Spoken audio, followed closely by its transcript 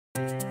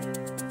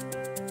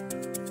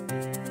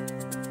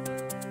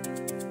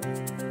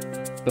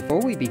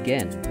Before we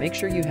begin, make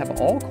sure you have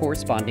all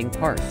corresponding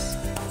parts.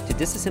 To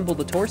disassemble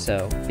the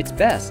torso, it's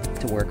best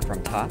to work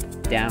from top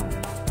down.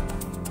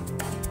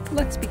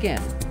 Let's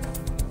begin.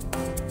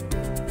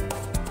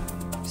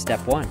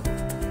 Step 1.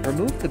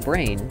 Remove the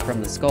brain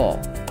from the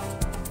skull,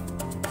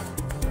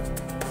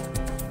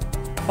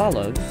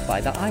 followed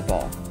by the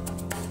eyeball.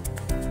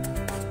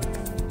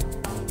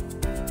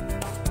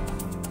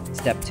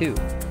 Step 2.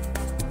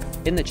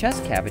 In the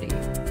chest cavity,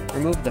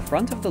 remove the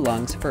front of the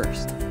lungs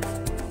first.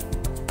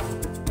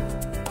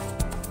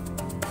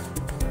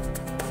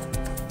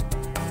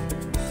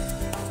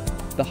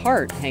 The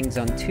heart hangs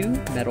on 2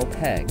 metal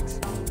pegs.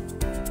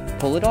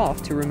 Pull it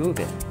off to remove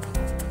it.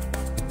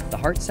 The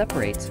heart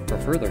separates for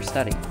further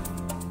study.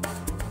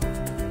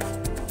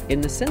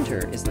 In the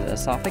center is the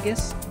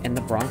esophagus and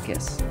the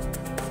bronchus,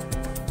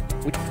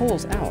 which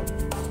pulls out.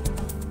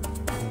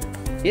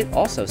 It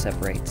also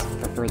separates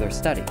for further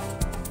study.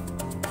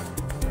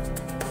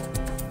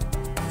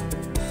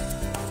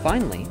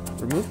 Finally,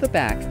 remove the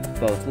back of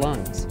both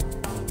lungs.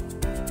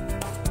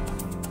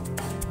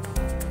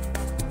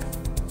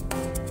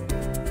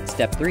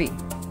 Step 3.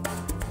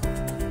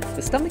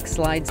 The stomach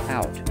slides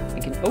out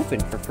and can open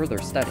for further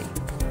study.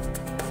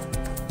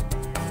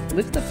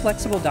 Lift the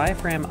flexible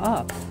diaphragm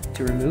up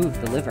to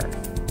remove the liver.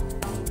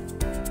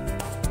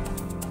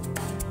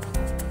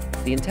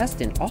 The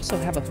intestine also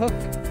have a hook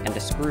and a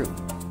screw.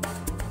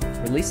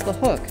 Release the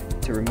hook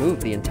to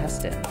remove the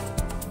intestine.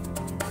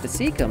 The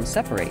cecum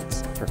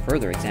separates for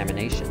further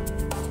examination.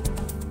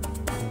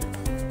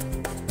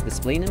 The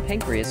spleen and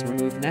pancreas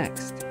remove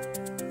next.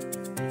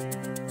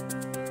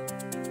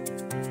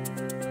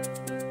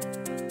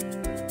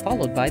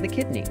 Followed by the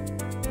kidney.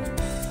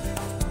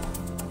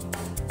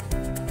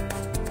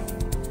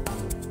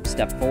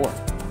 Step 4.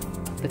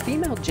 The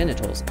female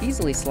genitals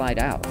easily slide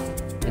out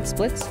and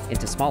splits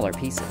into smaller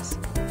pieces.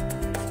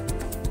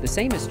 The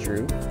same is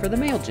true for the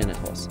male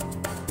genitals.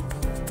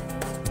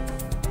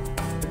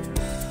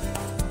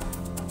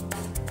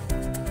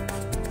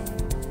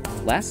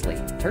 Lastly,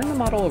 turn the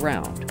model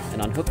around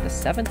and unhook the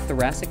 7th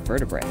thoracic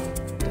vertebrae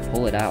to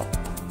pull it out.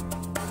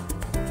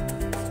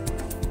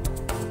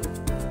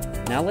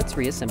 Now let's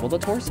reassemble the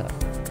torso.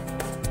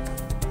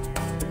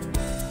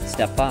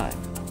 Step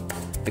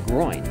 5. The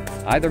groin,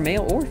 either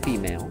male or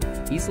female,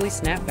 easily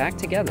snap back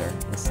together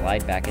and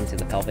slide back into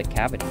the pelvic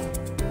cavity.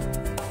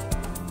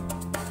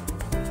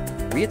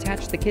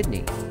 Reattach the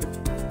kidney,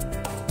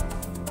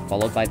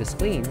 followed by the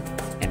spleen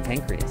and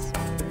pancreas.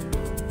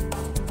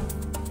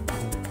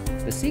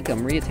 The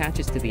cecum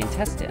reattaches to the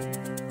intestine,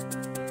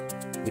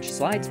 which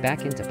slides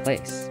back into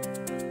place.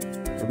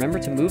 Remember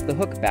to move the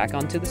hook back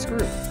onto the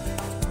screw.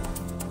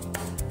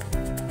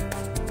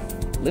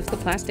 Lift the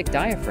plastic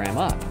diaphragm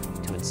up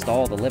to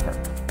install the liver.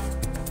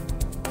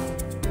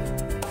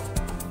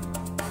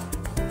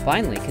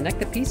 Finally, connect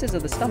the pieces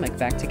of the stomach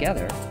back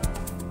together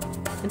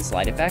and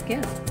slide it back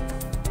in.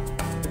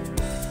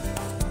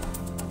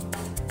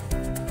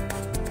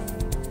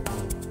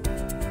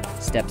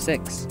 Step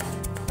 6.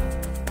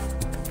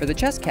 For the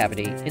chest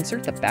cavity,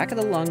 insert the back of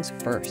the lungs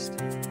first.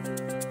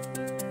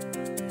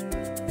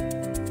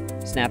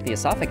 Snap the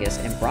esophagus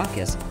and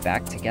bronchus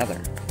back together,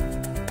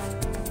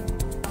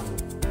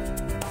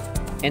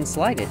 and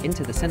slide it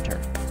into the center.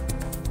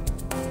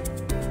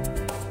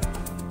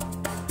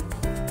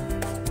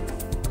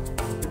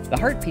 The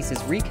heart pieces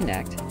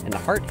reconnect and the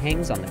heart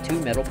hangs on the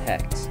 2 metal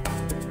pegs.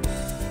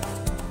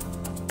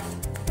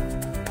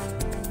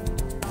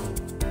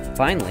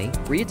 Finally,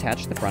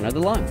 reattach the front of the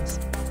lungs.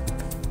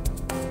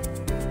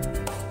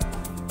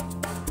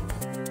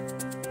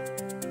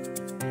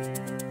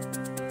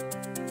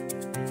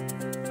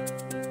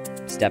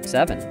 Step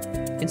 7.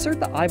 Insert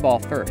the eyeball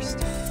first,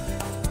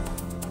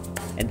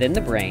 and then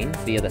the brain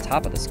via the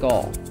top of the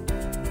skull.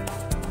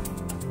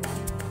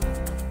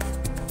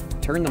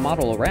 Turn the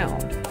model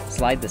around,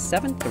 slide the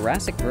 7th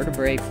thoracic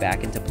vertebrae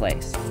back into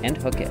place, and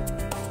hook it.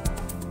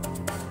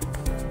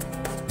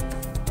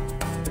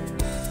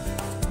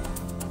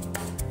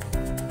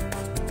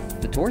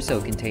 The torso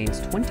contains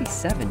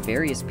 27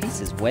 various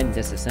pieces when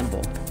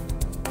disassembled.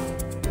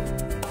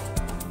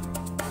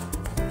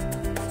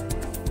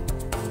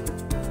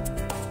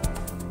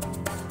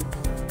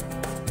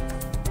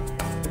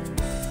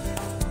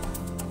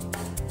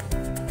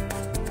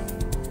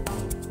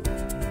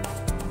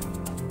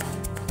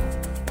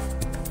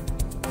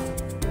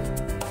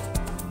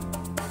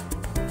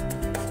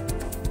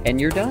 And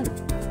you're done.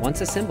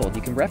 Once assembled,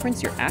 you can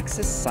reference your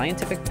Axis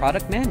Scientific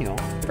Product Manual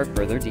for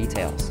further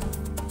details.